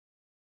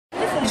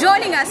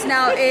Joining us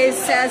now is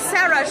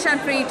Sarah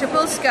Shanfari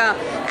Topolska,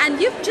 and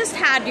you've just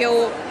had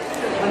your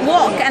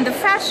walk and the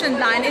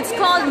fashion line. It's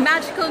called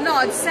Magical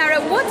Knots.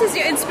 Sarah, what is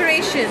your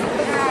inspiration?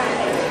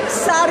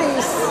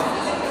 Saris.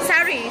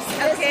 Saris,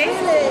 okay. Yes,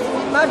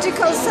 really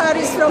magical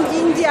saris from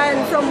India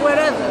and from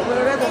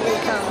wherever they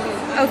come.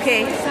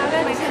 Okay.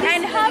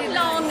 And how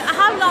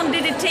long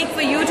did it take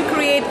for you to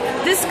create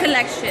this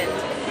collection?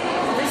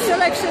 This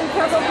collection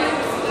probably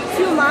a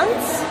few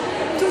months,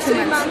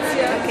 2-3 months.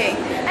 Yeah. Okay.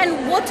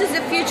 And what is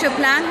the future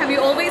plan? Have you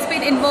always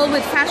been involved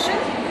with fashion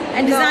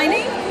and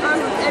designing? No,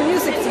 I'm a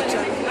music teacher.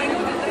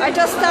 I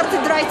just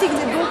started writing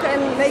the book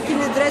and making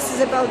the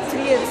dresses about 3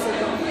 years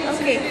ago.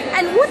 Okay.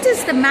 And what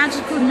is the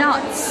magical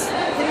knots?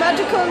 The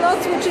magical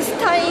knots, which is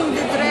tying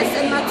the dress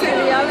and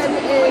material and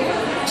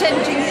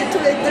changing it to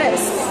a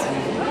dress.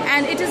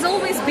 And it has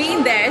always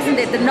been there, isn't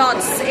it? The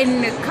knots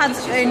in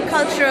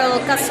cultural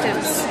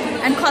customs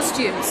and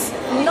costumes.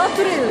 Not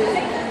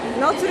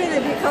really,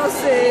 because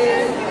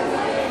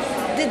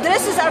the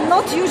dresses are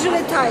not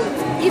usually tied.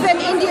 Even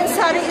Indian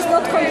sari is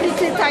not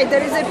completely tied.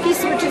 There is a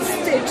piece which is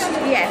stitched.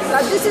 Yes.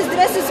 But this is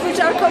dresses which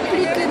are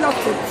completely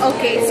knotted.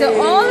 Okay,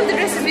 so all the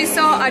dresses we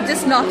saw are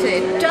just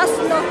knotted. Just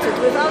knotted,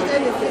 without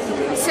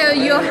anything. So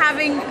you're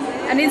having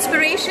an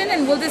inspiration,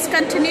 and will this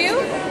continue?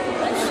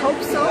 I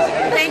hope so.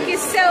 Thank you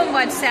so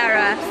much,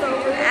 Sarah.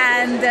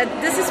 And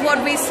this is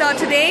what we saw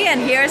today,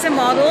 and here's a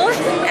model,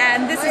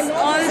 and this is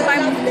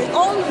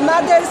all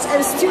mothers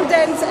and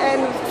students and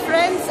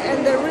friends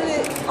and the really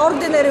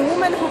ordinary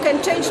women who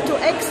can change to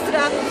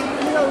extra,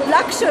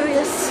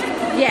 luxurious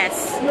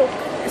yes look.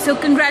 So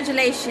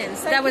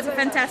congratulations. That was a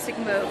fantastic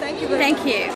move. Thank you very much. Thank you.